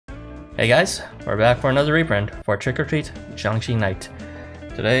Hey guys, we're back for another reprint for Trick or Treat Jiangshi Night.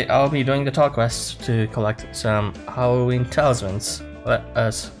 Today I'll be doing the talk quest to collect some Halloween talismans. Let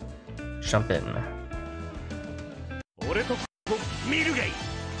us jump in.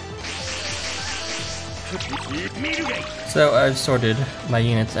 So I've sorted my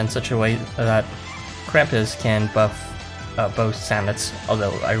units in such a way that Krampus can buff both SANATs,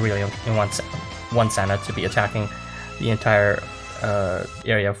 although I really only want one SANAT to be attacking the entire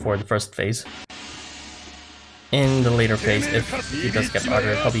area for the first phase. In the later phase, if he does get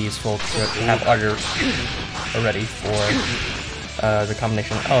Ardor, it'll be useful to have Ardor already for the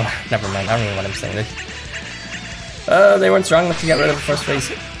combination. Oh, never mind, I don't even know what I'm saying. They weren't strong enough to get rid of the first phase.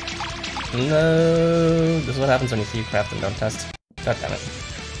 No, this is what happens when you see craft and don't test. God damn it.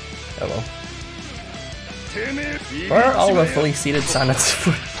 Oh well. Where are all the fully seated SANATs?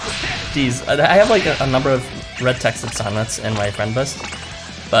 Jeez, I have like a number of red texted SANATs in my friend list,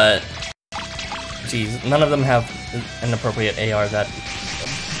 but geez, none of them have an appropriate AR that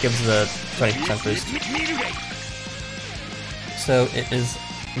gives the 20% boost. So it is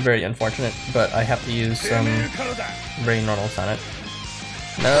very unfortunate, but I have to use some very normal SANAT.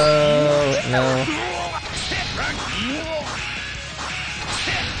 No, no.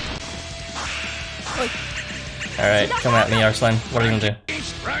 Alright, come at me, Arslan. What are you gonna do?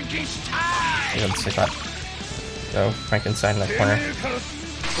 You don't see that. Go, Frankenstein in that corner.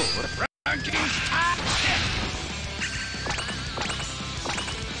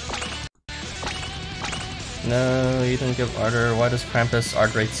 No, you didn't give Ardor. Why does Krampus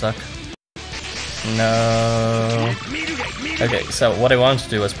Ard rate suck? No. Okay, so what I wanted to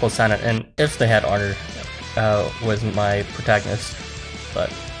do was pull SANAT in if they had Ardor was my protagonist, but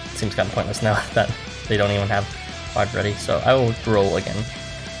it seems kind of pointless now that they don't even have Ard ready, so I will roll again.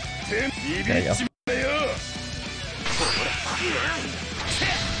 There you go.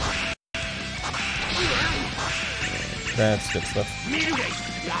 That's good stuff.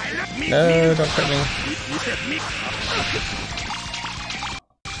 No, don't hurt me.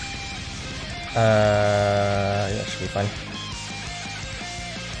 Yeah, should be fine.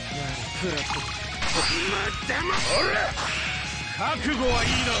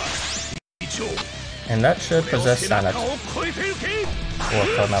 And that should possess SANAT. Or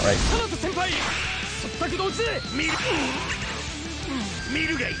kill him outright.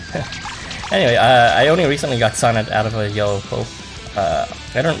 Anyway, I only recently got SANAT out of a yellow pull.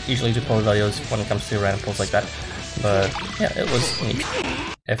 I don't usually do pull values when it comes to random pulls like that, but yeah, it was neat.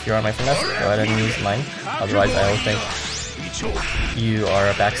 If you're on my finesse, go ahead and use mine. Otherwise, I will think you are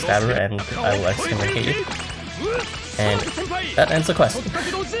a backstabber and I will extremely hate you. And that ends the quest.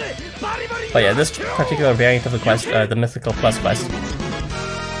 But yeah, this particular variant of the quest, the Mythical Plus quest,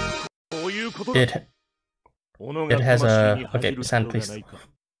 it has a... Okay, San, please.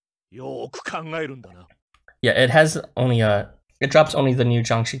 Yeah, it has only it drops only the new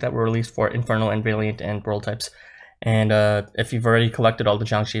Jiangshi that were released for Infernal and Valiant and World types. And if you've already collected all the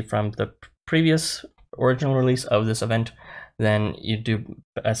Jiangshi from the previous original release of this event, then you do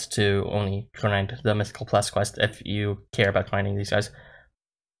best to only grind the Mythical Plus quest if you care about grinding these guys.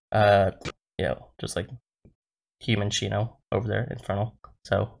 Yeah, just like Human Shino over there, Infernal.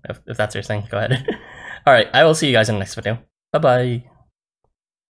 So if that's your thing, go ahead. Alright, I will see you guys in the next video. Bye-bye!